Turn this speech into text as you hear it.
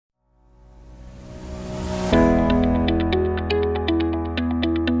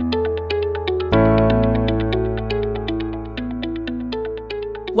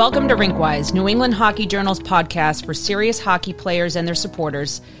Welcome to Rinkwise, New England Hockey Journal's podcast for serious hockey players and their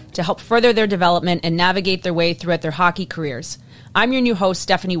supporters to help further their development and navigate their way throughout their hockey careers. I'm your new host,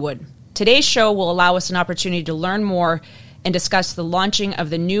 Stephanie Wood. Today's show will allow us an opportunity to learn more and discuss the launching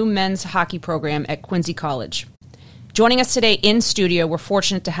of the new men's hockey program at Quincy College. Joining us today in studio, we're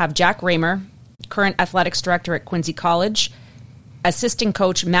fortunate to have Jack Raymer, current athletics director at Quincy College, assistant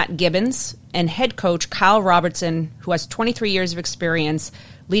coach Matt Gibbons, and head coach Kyle Robertson, who has 23 years of experience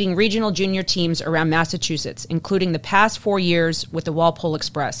leading regional junior teams around Massachusetts, including the past 4 years with the Walpole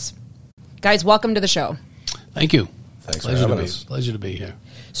Express. Guys, welcome to the show. Thank you. Thanks for having us. Pleasure to be here.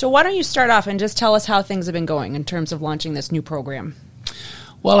 So why don't you start off and just tell us how things have been going in terms of launching this new program?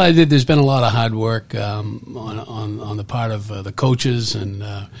 Well, there's been a lot of hard work on the part of the coaches and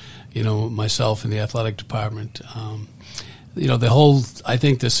myself in the athletic department. I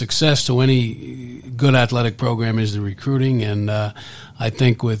think the success to any good athletic program is the recruiting, and I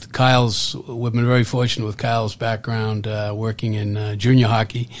think we've been very fortunate with Kyle's background working in junior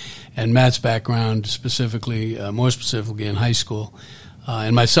hockey, and Matt's background more specifically in high school.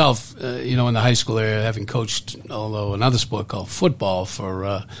 And myself, in the high school area, having coached, another sport called football for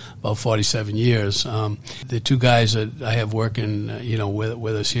about 47 years. The two guys that I have working,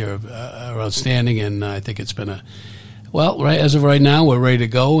 with us here are outstanding, and I think it's been as of right now, we're ready to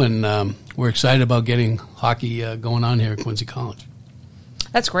go, and we're excited about getting hockey going on here at Quincy College.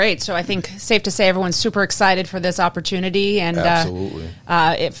 That's great. So I think safe to say everyone's super excited for this opportunity. And absolutely.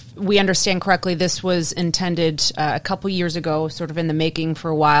 If we understand correctly, this was intended a couple years ago, sort of in the making for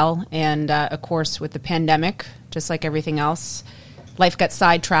a while. And, of course, with the pandemic, just like everything else, life got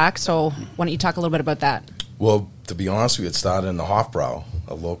sidetracked. So why don't you talk a little bit about that? Well, to be honest, we had started in the Hofbrau,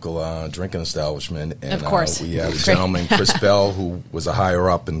 a local drinking establishment. And, of course. We had a gentleman, Chris Bell, who was a higher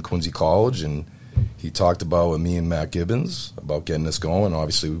up in Quincy College, and he talked about with me and Matt Gibbons about getting this going.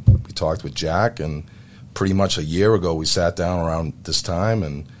 Obviously, we talked with Jack, and pretty much a year ago we sat down around this time,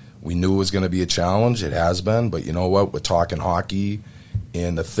 and we knew it was going to be a challenge. It has been, but you know what? We're talking hockey,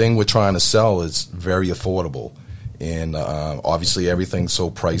 and the thing we're trying to sell is very affordable. And obviously everything's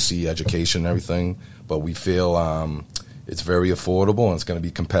so pricey, education and everything, but we feel it's very affordable, and it's going to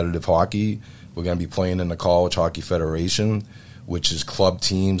be competitive hockey. We're going to be playing in the College Hockey Federation, which is club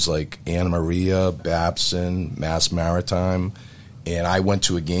teams like Anna Maria, Babson, Mass Maritime. And I went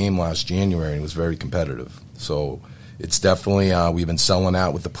to a game last January, and it was very competitive. So it's definitely, we've been selling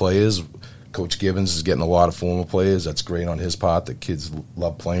out with the players. Coach Gibbons is getting a lot of former players. That's great on his part. The kids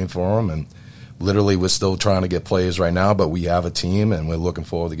love playing for him. And literally, we're still trying to get players right now, but we have a team, and we're looking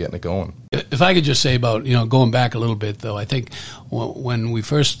forward to getting it going. If I could just say about, going back a little bit, though, I think when we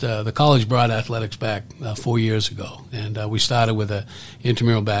first, the college brought athletics back 4 years ago, and we started with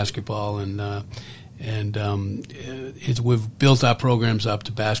intramural basketball, and we've built our programs up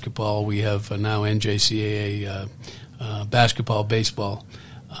to basketball. We have now NJCAA basketball, baseball.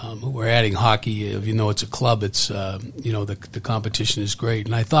 We're adding hockey. Even though it's a club, it's, the competition is great.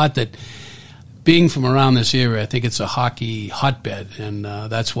 And I thought that being from around this area, I think it's a hockey hotbed, and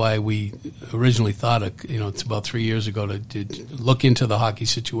that's why we originally thought, it's about 3 years ago, to look into the hockey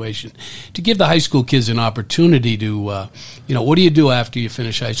situation, to give the high school kids an opportunity to, what do you do after you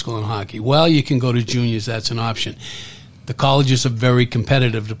finish high school in hockey? Well, you can go to juniors. That's an option. The colleges are very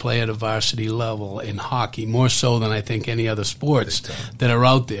competitive to play at a varsity level in hockey, more so than I think any other sports that are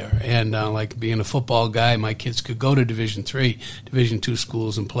out there. And like being a football guy, my kids could go to Division III, Division II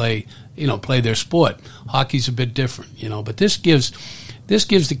schools and play their sport. Hockey's a bit different, but this gives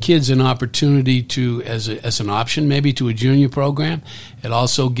the kids an opportunity to, as an option, maybe to a junior program. It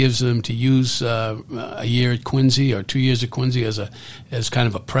also gives them to use a year at Quincy or 2 years at Quincy as kind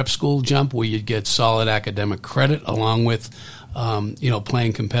of a prep school jump where you'd get solid academic credit along with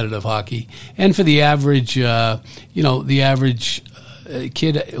playing competitive hockey. And for the average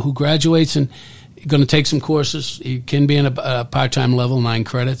kid who graduates and going to take some courses. He can be in a part-time level. 9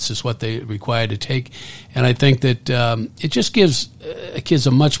 credits is what they require to take. And I think that it just gives kids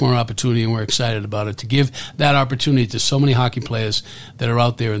a much more opportunity, and we're excited about it, to give that opportunity to so many hockey players that are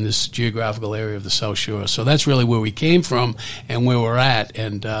out there in this geographical area of the South Shore. So that's really where we came from and where we're at,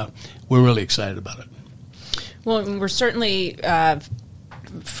 and we're really excited about it. Well, we're certainly...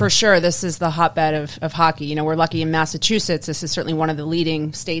 for sure, this is the hotbed of hockey. We're lucky in Massachusetts. This is certainly one of the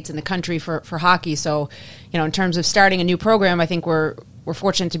leading states in the country for hockey. So, in terms of starting a new program, I think we're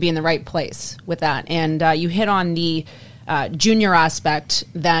fortunate to be in the right place with that. And you hit on the junior aspect,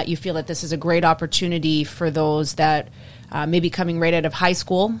 that you feel that this is a great opportunity for those that may be coming right out of high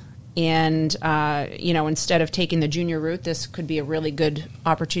school. And, instead of taking the junior route, this could be a really good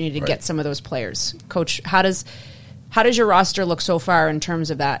opportunity to get some of those players. Coach, how does How does your roster look so far in terms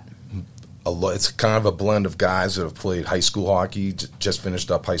of that? It's kind of a blend of guys that have played high school hockey, just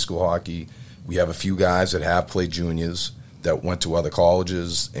finished up high school hockey. We have a few guys that have played juniors that went to other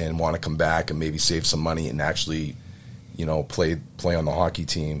colleges and want to come back and maybe save some money and actually, play on the hockey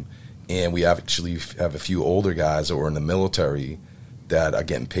team. And we actually have a few older guys that were in the military that are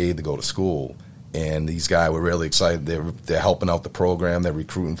getting paid to go to school. And these guys were really excited. They're helping out the program. They're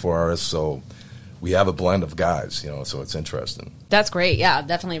recruiting for us. So we have a blend of guys, so it's interesting. That's great. Yeah,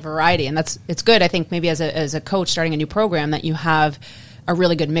 definitely a variety. And it's good, I think, maybe as a coach starting a new program that you have a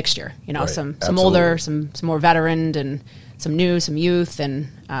really good mixture, right. some older, some more veteran, and some new, some youth. And,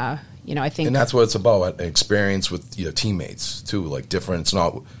 I think. And that's what it's about, experience with your teammates, too. Like different,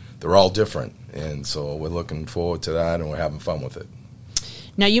 they're all different. And so we're looking forward to that and we're having fun with it.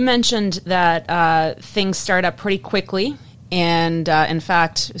 Now, you mentioned that things start up pretty quickly. And, in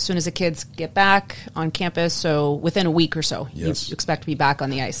fact, as soon as the kids get back on campus, so within a week or so, yes. You expect to be back on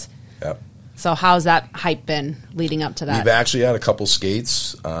the ice. Yep. So how's that hype been leading up to that? We've actually had a couple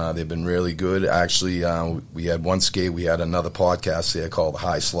skates. They've been really good. Actually, we had one skate. We had another podcast there called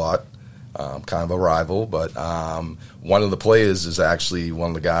High Slot, kind of a rival. But one of the players is actually one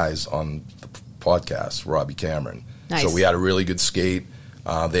of the guys on the podcast, Robbie Cameron. Nice. So we had a really good skate.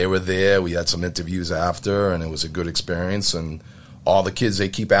 They were there. We had some interviews after, and it was a good experience. And all the kids, they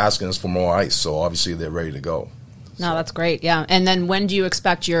keep asking us for more ice, so obviously they're ready to go. No, that's great, yeah. And then when do you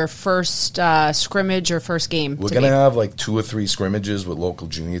expect your first scrimmage or first game We're going to have like 2 or 3 scrimmages with local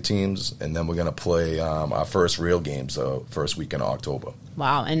junior teams, and then we're going to play our first real games the first week in October.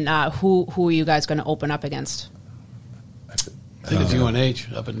 Wow, and who are you guys going to open up against? I think it's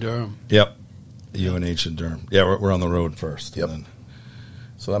UNH up in Durham. Yep, UNH in Durham. Yeah, we're on the road first. Yep. And then,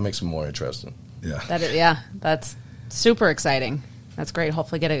 so that makes it more interesting. Yeah. That's super exciting. That's great.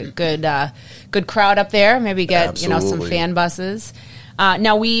 Hopefully get a good crowd up there. Maybe get Absolutely. some fan buses.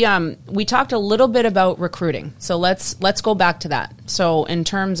 Now we talked a little bit about recruiting. So let's go back to that. So in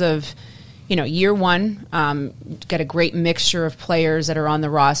terms of year one, get a great mixture of players that are on the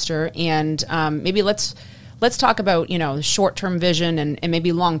roster, and maybe let's talk about short-term vision and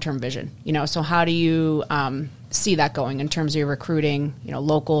maybe long-term vision. So how do you see that going in terms of your recruiting?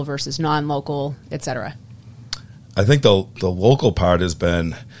 Local versus non-local, et cetera. I think the local part has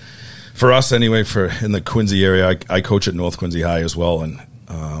been, for us anyway, in the Quincy area, I coach at North Quincy High as well, and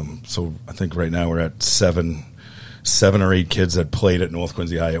so I think right now we're at 7 or 8 kids that played at North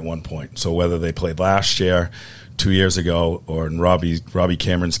Quincy High at one point. So whether they played last year, 2 years ago, or in Robbie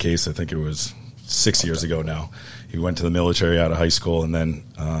Cameron's case, I think it was 6 years ago now. He went to the military out of high school and then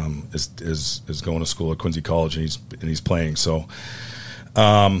is going to school at Quincy College, and he's playing. So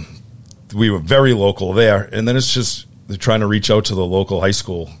we were very local there, and then it's just trying to reach out to the local high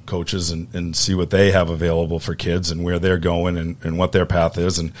school coaches and see what they have available for kids and where they're going and what their path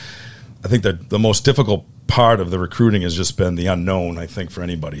is. And I think that the most difficult part of the recruiting has just been the unknown, I think, for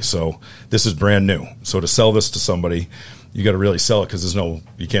anybody. So this is brand new. So to sell this to somebody, you got to really sell it, because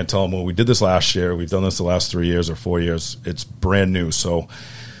you can't tell them, well, we did this last year, we've done this the last 3 years or 4 years. It's brand new. So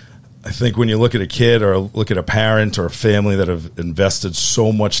I think when you look at a kid or look at a parent or a family that have invested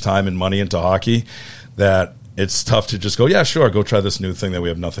so much time and money into hockey, that it's tough to just go, yeah, sure, go try this new thing that we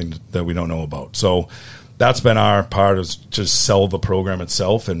have nothing that we don't know about. So that's been our part, is to sell the program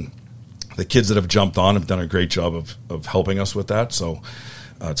itself, and the kids that have jumped on have done a great job of helping us with that. So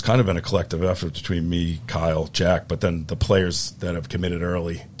it's kind of been a collective effort between me, Kyle, Jack, but then the players that have committed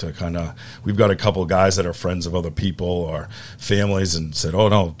early to we've got a couple of guys that are friends of other people or families and said, oh,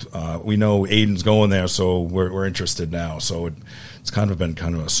 no, we know Aiden's going there, so we're interested now. So it's kind of been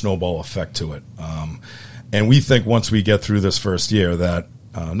kind of a snowball effect to it. And we think once we get through this first year that,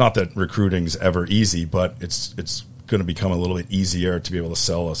 not that recruiting's ever easy, but it's going to become a little bit easier to be able to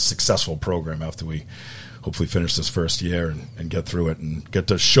sell a successful program after we hopefully finish this first year and get through it and get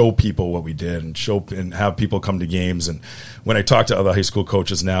to show people what we did and have people come to games. And when I talk to other high school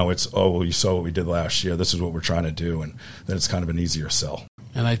coaches now, it's, oh, well, you saw what we did last year. This is what we're trying to do. And then it's kind of an easier sell.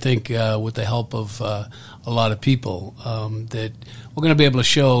 And I think with the help of a lot of people, that we're going to be able to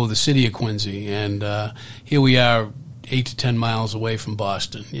show the city of Quincy. And here we are, 8 to 10 miles away from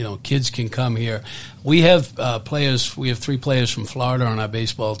Boston. Kids can come here. We have players. We have 3 players from Florida on our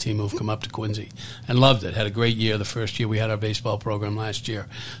baseball team who've come up to Quincy and loved it. Had a great year the first year we had our baseball program last year.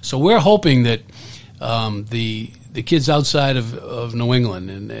 So we're hoping that the kids outside of New England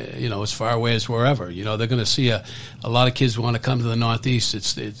and as far away as wherever, they're going to see a lot of kids want to come to the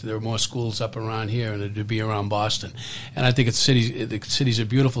Northeast. There are more schools up around here, and it'd be around Boston. And I think the city's a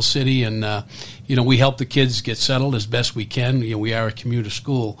beautiful city, and we help the kids get settled as best we can. We are a commuter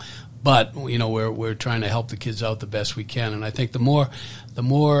school, but we're trying to help the kids out the best we can, and I think the more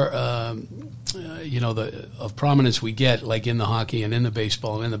of prominence we get, like in the hockey and in the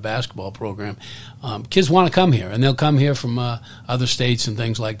baseball and in the basketball program, kids want to come here, and they'll come here from other states and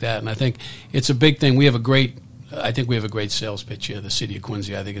things like that. And I think it's a big thing. We have a great sales pitch here, the city of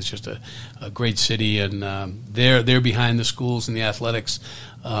Quincy. I think it's just a great city, and they're behind the schools and the athletics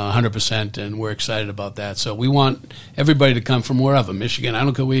 100%, and we're excited about that. So we want everybody to come from wherever, Michigan, I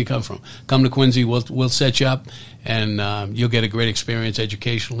don't care where you come from. Come to Quincy, we'll set you up, and you'll get a great experience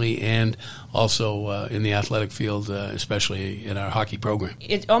educationally and also in the athletic field, especially in our hockey program.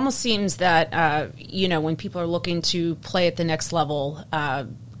 It almost seems that, when people are looking to play at the next level,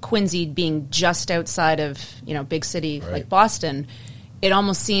 Quincy being just outside of, big city like Boston, it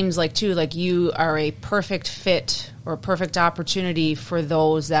almost seems like, too, like you are a perfect fit or a perfect opportunity for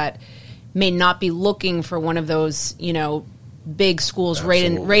those that may not be looking for one of those, big schools right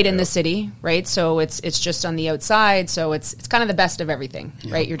in the city, right? So it's just on the outside, so it's kind of the best of everything,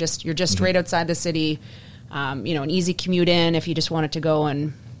 right? You're just mm-hmm. right outside the city, an easy commute in if you just wanted to go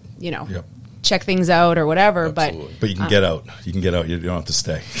and, check things out or whatever. Absolutely. But you can get out. You can get out. You don't have to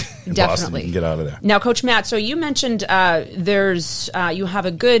stay in Definitely. Boston. You can get out of there. Now, Coach Matt, so you mentioned you have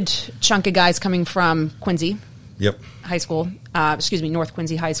a good chunk of guys coming from Quincy High School, North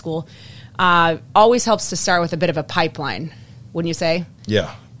Quincy High School. Always helps to start with a bit of a pipeline, wouldn't you say?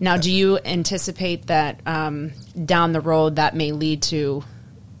 Yeah. Now, do you anticipate that down the road that may lead to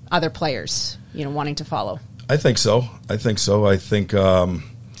other players, wanting to follow? I think so. I think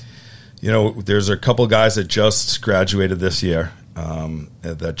there's a couple guys that just graduated this year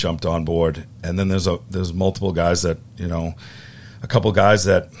that jumped on board, and then there's multiple guys that a couple guys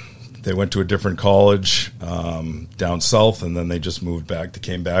that they went to a different college down south, and then they just moved back. They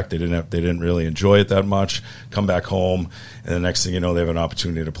came back. They didn't really enjoy it that much. Come back home, and the next thing you know, they have an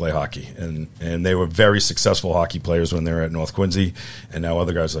opportunity to play hockey, and they were very successful hockey players when they were at North Quincy, and now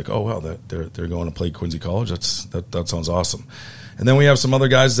other guys are like, oh well, they're going to play Quincy College. That sounds awesome. And then we have some other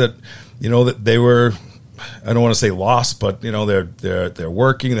guys that, that they were, I don't want to say lost, but they're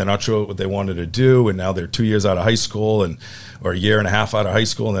working. They're not sure what they wanted to do, and now they're 2 years out of high school or a year and a half out of high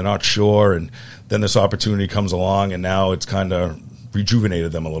school, and they're not sure. And then this opportunity comes along, and now it's kind of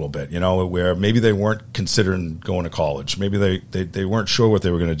rejuvenated them a little bit. Where maybe they weren't considering going to college, maybe they weren't sure what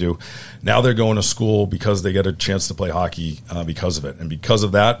they were going to do. Now they're going to school because they get a chance to play hockey because of it, and because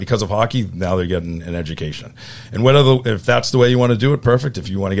of hockey, now they're getting an education. And if that's the way you want to do it, perfect. If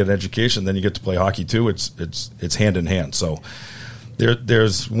you want to get an education, then you get to play hockey too. It's hand in hand. So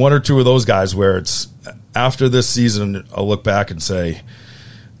there's one or two of those guys where it's after this season, I'll look back and say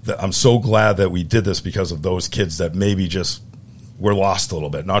that I'm so glad that we did this because of those kids that maybe just were lost a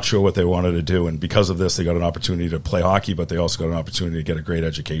little bit, not sure what they wanted to do, and because of this, they got an opportunity to play hockey, but they also got an opportunity to get a great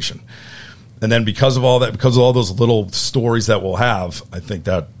education. And then because of all that, because of all those little stories that we'll have, I think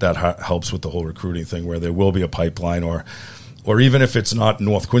that helps with the whole recruiting thing, where there will be a pipeline, or even if it's not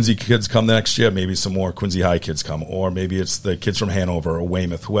North Quincy kids come next year, maybe some more Quincy High kids come, or maybe it's the kids from Hanover or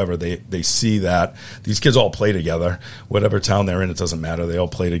Weymouth, whoever. They see that these kids all play together. Whatever town they're in, it doesn't matter. They all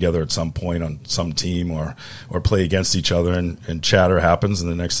play together at some point on some team or play against each other, and chatter happens. And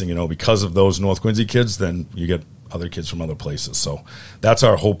the next thing you know, because of those North Quincy kids, then you get other kids from other places. So that's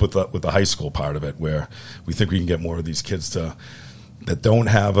our hope with the high school part of it, where we think we can get more of these kids that don't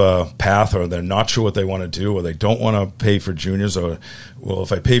have a path, or they're not sure what they want to do, or they don't want to pay for juniors, or, well,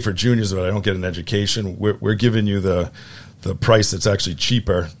 if I pay for juniors but I don't get an education, we're giving you the price that's actually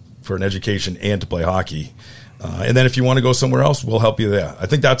cheaper for an education and to play hockey. And then if you want to go somewhere else, we'll help you there. I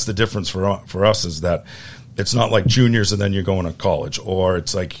think that's the difference for us, is that it's not like juniors and then you're going to college, or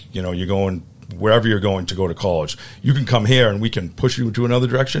it's like, you're going wherever you're going to go to college. You can come here and we can push you to another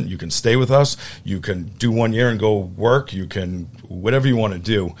direction. You can stay with us. You can do 1 year and go work. You can, whatever you want to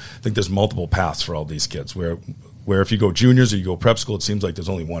do. I think there's multiple paths for all these kids, where if you go juniors or you go prep school, it seems like there's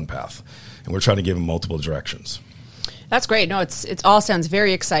only one path, and we're trying to give them multiple directions. That's great. No, it all sounds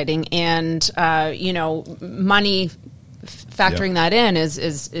very exciting, and money factoring that in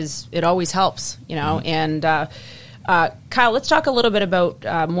is it always helps, Mm-hmm. And Kyle, let's talk a little bit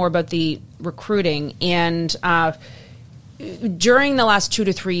about more about the recruiting. And during the last 2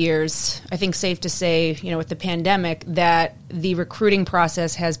 to 3 years, I think safe to say, with the pandemic, that the recruiting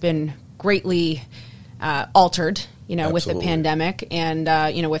process has been greatly altered, with the pandemic, and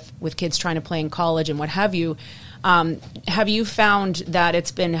with kids trying to play in college and what have you. Have you found that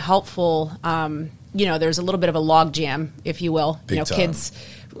it's been helpful? There's a little bit of a log jam, if you will. Big time. Kids,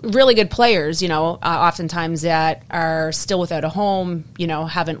 really good players, oftentimes that are still without a home,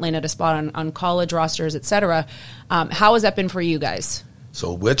 haven't landed a spot on college rosters, et cetera. How has that been for you guys?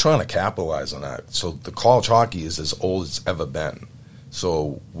 So we're trying to capitalize on that. So the college hockey is as old as it's ever been.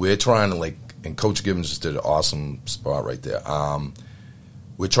 So we're trying to, and Coach Gibbons just did an awesome spot right there.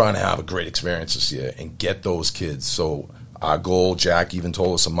 We're trying to have a great experience this year and get those kids. So our goal, Jack even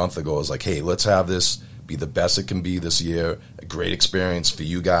told us a month ago, is like, hey, let's have this be the best it can be this year, a great experience for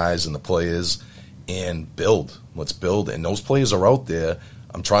you guys and the players, and build. Let's build. And those players are out there.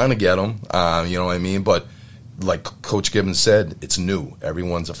 I'm trying to get them, you know what I mean? But like Coach Gibbons said, it's new.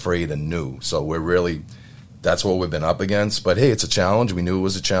 Everyone's afraid of new. So that's what we've been up against. But, hey, it's a challenge. We knew it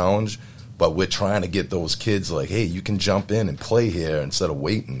was a challenge. But we're trying to get those kids like, hey, you can jump in and play here instead of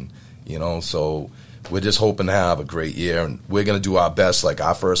waiting, you know? So we're just hoping to have a great year. And we're going to do our best, like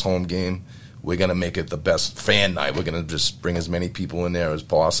our first home game. We're going to make it the best fan night. We're going to just bring as many people in there as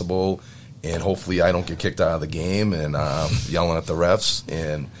possible. And hopefully I don't get kicked out of the game and yelling at the refs.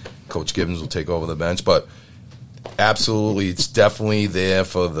 And Coach Gibbons will take over the bench. But absolutely, it's definitely there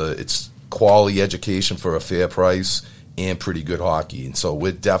it's quality education for a fair price and pretty good hockey. And so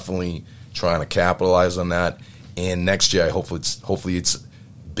we're definitely trying to capitalize on that. And next year, hopefully it's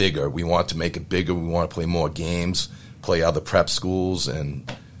bigger. We want to make it bigger. We want to play more games, play other prep schools, and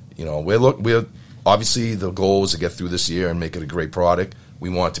we're obviously the goal is to get through this year and make it a great product. We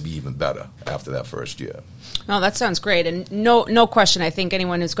want it to be even better after that first year. Oh, that sounds great, and no question. I think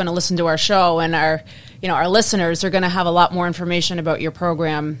anyone who's going to listen to our show and our listeners are going to have a lot more information about your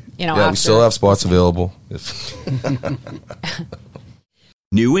program. We still have spots available.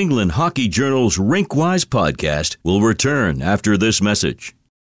 New England Hockey Journal's Rinkwise podcast will return after this message.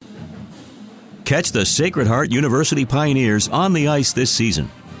 Catch the Sacred Heart University Pioneers on the ice this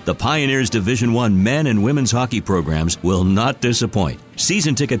season. The Pioneers Division I men and women's hockey programs will not disappoint.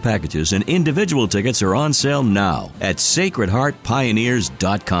 Season ticket packages and individual tickets are on sale now at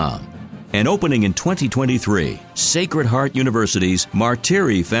sacredheartpioneers.com. And opening in 2023, Sacred Heart University's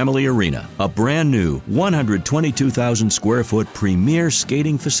Martiri Family Arena, a brand new 122,000 square foot premier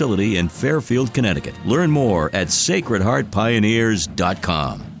skating facility in Fairfield, Connecticut. Learn more at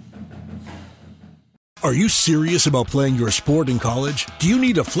sacredheartpioneers.com. Are you serious about playing your sport in college? Do you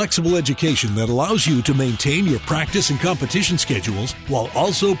need a flexible education that allows you to maintain your practice and competition schedules while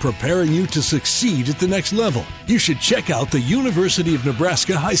also preparing you to succeed at the next level? You should check out the University of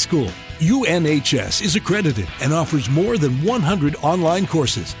Nebraska High School. UNHS is accredited and offers more than 100 online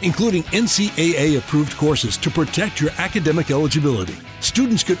courses, including NCAA-approved courses to protect your academic eligibility.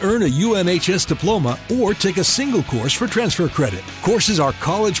 Students could earn a UNHS diploma or take a single course for transfer credit. Courses are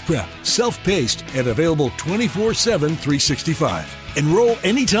college prep, self-paced, and available 24/7, 365. Enroll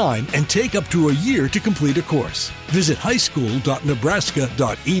anytime and take up to a year to complete a course. Visit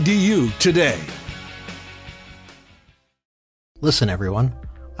highschool.nebraska.edu today. Listen, everyone.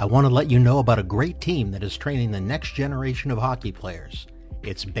 I want to let you know about a great team that is training the next generation of hockey players.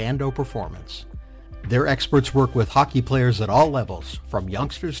 It's Bando Performance. Their experts work with hockey players at all levels, from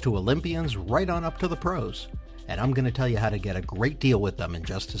youngsters to Olympians right on up to the pros. And I'm going to tell you how to get a great deal with them in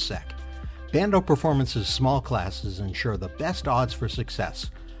just a sec. Bando Performance's small classes ensure the best odds for success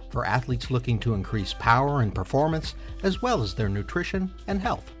for athletes looking to increase power and performance, as well as their nutrition and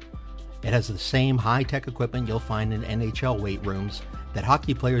health. It has the same high-tech equipment you'll find in NHL weight rooms that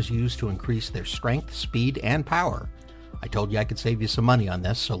hockey players use to increase their strength, speed, and power. I told you I could save you some money on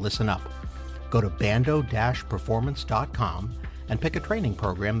this, so listen up. Go to bando-performance.com and pick a training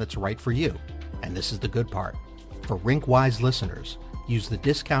program that's right for you. And this is the good part. For Rinkwise listeners, use the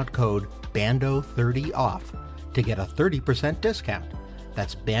discount code BANDO30OFF to get a 30% discount.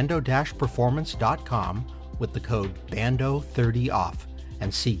 That's bando-performance.com with the code BANDO30OFF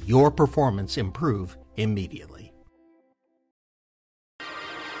and see your performance improve immediately.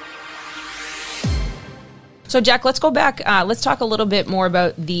 So, Jack, let's go back. Let's talk a little bit more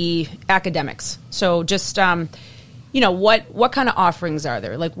about the academics. So, just what kind of offerings are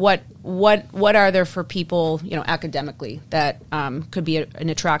there? Like, what are there for people, academically that could be an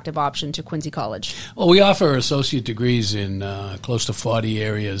attractive option to Quincy College? Well, we offer associate degrees in close to 40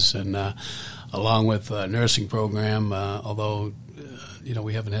 areas, and along with a nursing program, although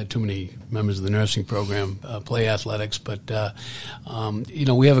we haven't had too many members of the nursing program play athletics, but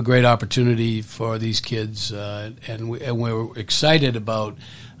we have a great opportunity for these kids, and we're excited about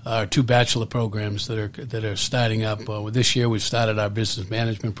our two bachelor programs that are starting up. This year we've started our business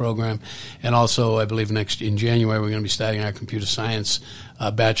management program, and also I believe in January we're going to be starting our computer science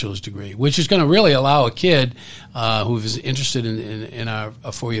bachelor's degree, which is going to really allow a kid who is interested in our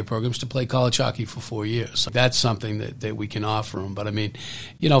 4-year programs to play college hockey for 4 years. So that's something that we can offer them. But I mean,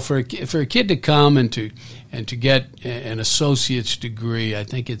 for a kid to come and to get an associate's degree, I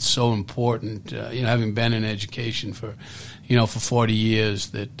think it's so important. Having been in education for 40 years,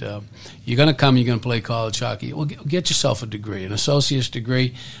 that you're going to come, you're going to play college hockey. Well, get yourself a degree, an associate's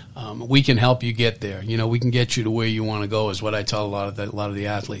degree. We can help you get there. We can get you to where you want to go, is what I tell a lot of the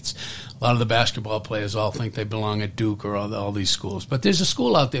athletes. A lot of the basketball players all think they belong at Duke or all these schools. But there's a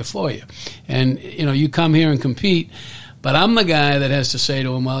school out there for you. And, you come here and compete. But I'm the guy that has to say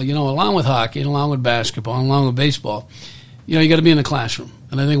to them, well, along with hockey and along with basketball and along with baseball, you got to be in the classroom.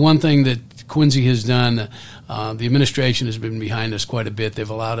 And I think one thing that Quincy has done, the administration has been behind us quite a bit.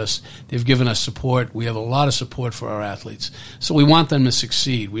 They've given us support. We have a lot of support for our athletes. So we want them to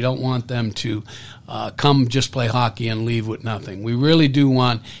succeed. We don't want them to come just play hockey and leave with nothing. We really do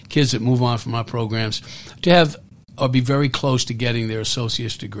want kids that move on from our programs to have or be very close to getting their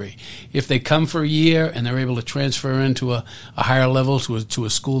associate's degree. If they come for a year and they're able to transfer into a higher level to a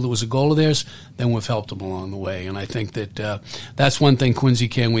school that was a goal of theirs, then we've helped them along the way. And I think that that's one thing Quincy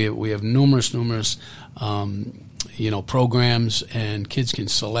can. We have numerous programs, and kids can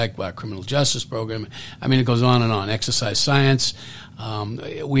select our criminal justice program. I mean, it goes on and on. Exercise science.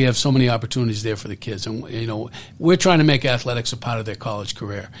 We have so many opportunities there for the kids, and we're trying to make athletics a part of their college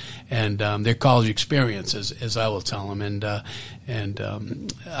career and their college experience, as I will tell them. And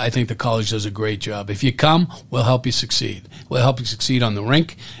I think the college does a great job. If you come, we'll help you succeed. We'll help you succeed on the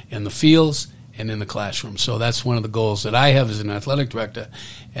rink, in the fields, and in the classroom. So that's one of the goals that I have as an athletic director,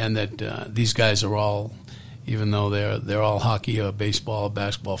 and that these guys are all, even though they're all hockey or baseball or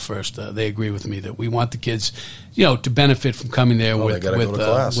basketball first, they agree with me that we want the kids, to benefit from coming there with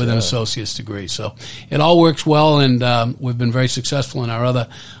an associate's degree. So it all works well, and we've been very successful in our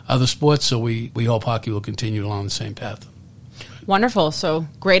other sports. So we hope hockey will continue along the same path. Wonderful. So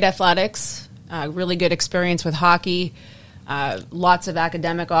great athletics, really good experience with hockey. Lots of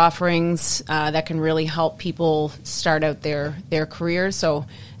academic offerings that can really help people start out their careers. So,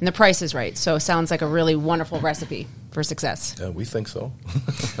 and the price is right. So it sounds like a really wonderful recipe for success. Yeah, we think so.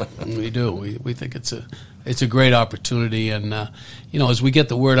 We do. We think it's a great opportunity, and as we get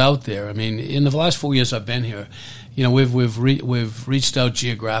the word out there. I mean, in the last 4 years I've been here, we've reached out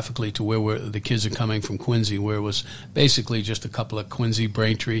geographically to where the kids are coming from Quincy, where it was basically just a couple of Quincy,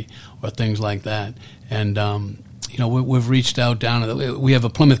 Braintree, or things like that, and. We've reached out down. We have a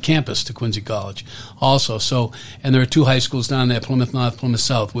Plymouth campus to Quincy College also. So, and there are 2 high schools down there, Plymouth North, Plymouth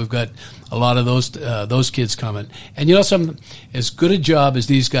South. We've got a lot of those kids coming. And something, as good a job as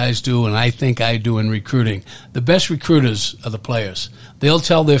these guys do, and I think I do in recruiting, the best recruiters are the players. They'll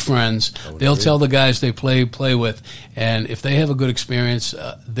tell their friends. They'll tell the guys they play with. And if they have a good experience,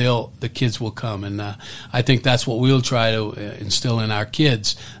 the kids will come. And I think that's what we'll try to instill in our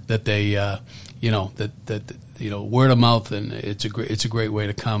kids, that they, word of mouth, and it's a great way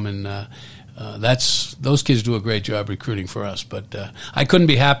to come, and those kids do a great job recruiting for us. But I couldn't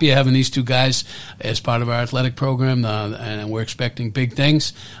be happier having these 2 guys as part of our athletic program, and we're expecting big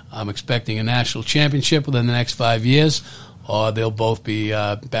things. I'm expecting a national championship within the next 5 years, or they'll both be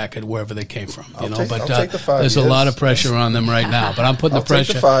back at wherever they came from. I'll take the 5 there's years. a lot of pressure on them right now, but I'm putting the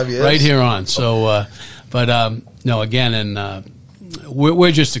pressure right here on. So, again, and.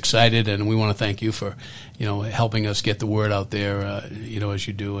 We're just excited, and we want to thank you for, helping us get the word out there, as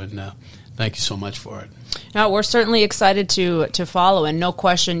you do, and thank you so much for it. No, we're certainly excited to follow, and no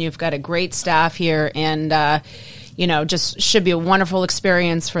question, you've got a great staff here, and just should be a wonderful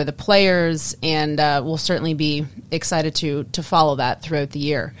experience for the players, and we'll certainly be excited to follow that throughout the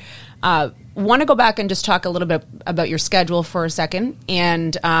year. Want to go back and just talk a little bit about your schedule for a second,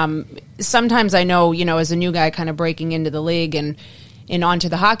 and sometimes I know, as a new guy kind of breaking into the league and onto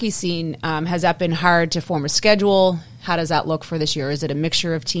the hockey scene, has that been hard to form a schedule? How does that look for this year? Is it a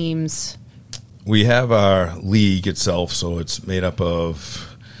mixture of teams? We have our league itself, so it's made up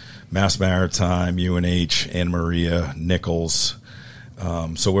of Mass Maritime, UNH, Anna Maria, Nichols.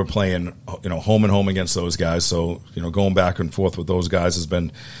 So we're playing, home and home against those guys. So, going back and forth with those guys has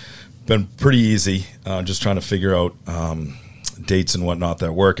been pretty easy, just trying to figure out dates and whatnot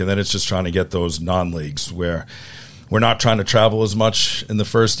that work. And then it's just trying to get those non-leagues where we're not trying to travel as much in the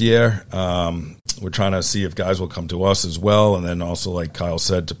first year. We're trying to see if guys will come to us as well. And then also, like Kyle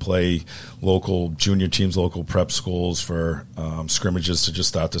said, to play local junior teams, local prep schools for scrimmages to just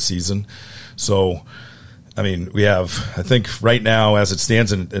start the season. So, I mean, we have, I think right now as it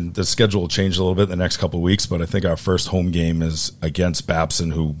stands, and the schedule will change a little bit in the next couple of weeks, but I think our first home game is against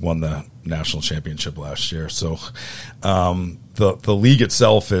Babson, who won the national championship last year. So, the league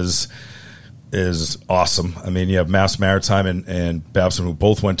itself is awesome. I mean, you have Mass Maritime and Babson, who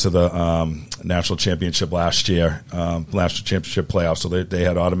both went to the national championship last year, national championship playoffs. So they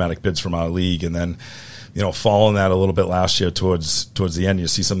had automatic bids from our league, and then, following that a little bit last year towards the end, you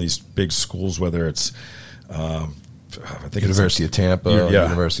see some of these big schools, whether it's I think University of Tampa,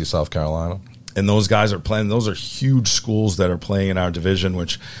 University of South Carolina. And those guys are playing. Those are huge schools that are playing in our division,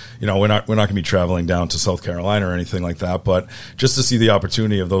 which, we're not going to be traveling down to South Carolina or anything like that. But just to see the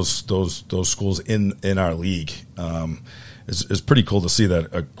opportunity of those schools in our league is pretty cool to see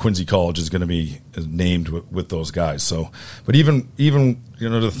that a Quincy College is going to be named with those guys. So, but even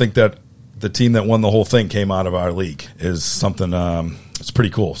to think that the team that won the whole thing came out of our league is something. It's pretty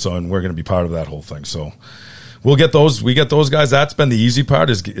cool. So, and we're going to be part of that whole thing. So. We get those guys. That's been the easy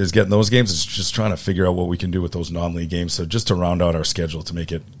part is getting those games. It's just trying to figure out what we can do with those non-league games. So just to round out our schedule to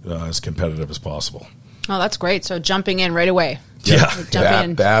make it as competitive as possible. Oh, that's great. So jumping in right away. Yeah.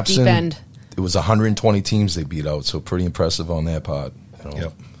 Jumping in Babson, deep end. It was 120 teams they beat out, so pretty impressive on their part.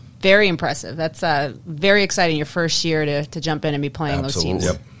 Yep. Very impressive. That's very exciting your first year to jump in and be playing those teams.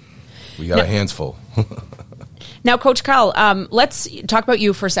 Yep. We got our hands full. Now, Coach Carl, let's talk about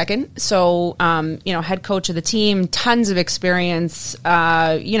you for a second. So, head coach of the team, tons of experience.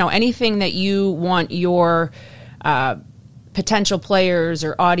 Anything that you want your potential players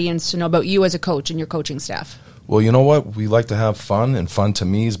or audience to know about you as a coach and your coaching staff? Well, you know what? We like to have fun, and fun to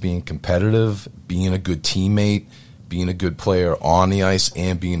me is being competitive, being a good teammate, being a good player on the ice,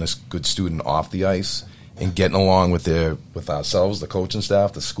 and being a good student off the ice, and getting along with ourselves, the coaching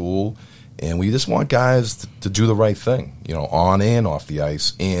staff, the school. And we just want guys to do the right thing, on and off the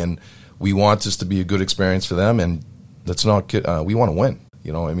ice. And we want this to be a good experience for them. And we want to win.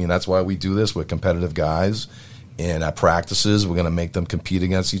 That's why we do this. We're competitive guys. And at practices, we're going to make them compete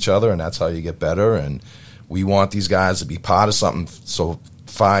against each other. And that's how you get better. And we want these guys to be part of something. So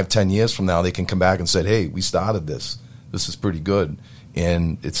 5-10 years from now, they can come back and say, hey, we started this. This is pretty good.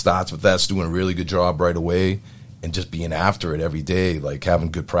 And it starts with us doing a really good job right away. And just being after it every day, like having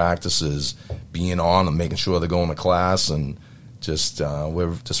good practices, being on them, making sure they're going to class, and just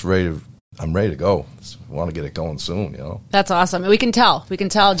I'm ready to go. I want to get it going soon, That's awesome. We can tell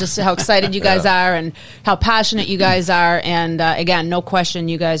just how excited you guys are and how passionate you guys are. And again, no question,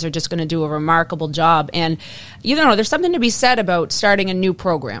 you guys are just going to do a remarkable job. And there's something to be said about starting a new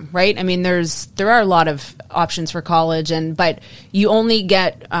program, right? I mean, there are a lot of options for college, but you only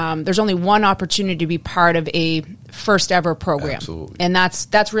get there's only one opportunity to be part of a first ever program. Absolutely. And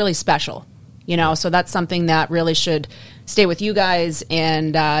that's really special. So that's something that really should stay with you guys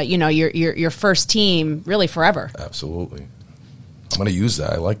and your first team really forever. Absolutely. I'm going to use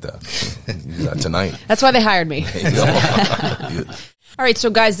that. I like that. Use that tonight. That's why they hired me. All right, so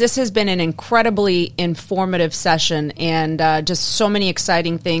guys, this has been an incredibly informative session and just so many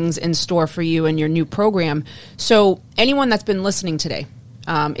exciting things in store for you and your new program. So anyone that's been listening today,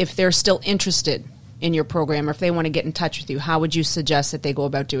 if they're still interested in your program or if they want to get in touch with you, how would you suggest that they go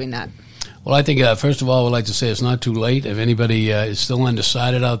about doing that? Well, I think, first of all, I would like to say it's not too late. If anybody is still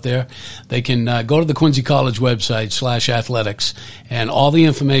undecided out there, they can go to the Quincy College website, /athletics, and all the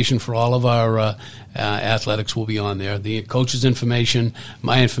information for all of our athletics will be on there. The coach's information,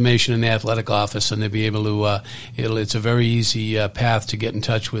 my information in the athletic office, and they'll be able to, it's a very easy path to get in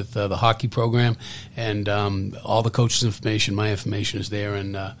touch with the hockey program, and all the coach's information, my information is there,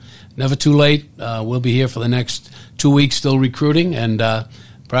 and never too late. We'll be here for the next 2 weeks still recruiting, and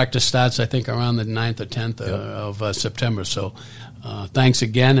practice starts, I think, around the 9th or 10th of September. So thanks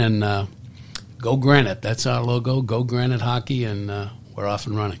again, and go Granite. That's our logo, Go Granite Hockey, and we're off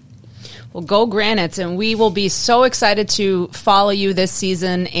and running. Well, go Granites, and we will be so excited to follow you this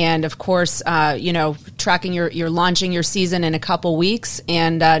season, and of course, tracking you're launching your season in a couple weeks,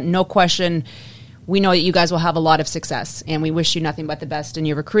 and no question, we know that you guys will have a lot of success, and we wish you nothing but the best in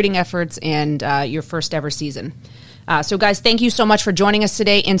your recruiting efforts and your first ever season. So, guys, thank you so much for joining us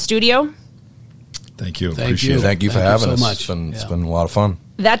today in studio. Thank you. Thank you for having us. It's been a lot of fun.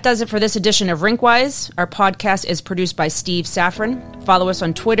 That does it for this edition of Rinkwise. Our podcast is produced by Steve Safran. Follow us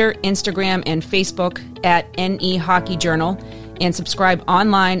on Twitter, Instagram, and Facebook at NE Hockey Journal, and subscribe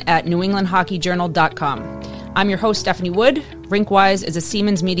online at NewEnglandHockeyJournal.com. I'm your host, Stephanie Wood. Rinkwise is a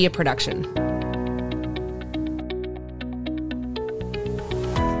Siemens Media production.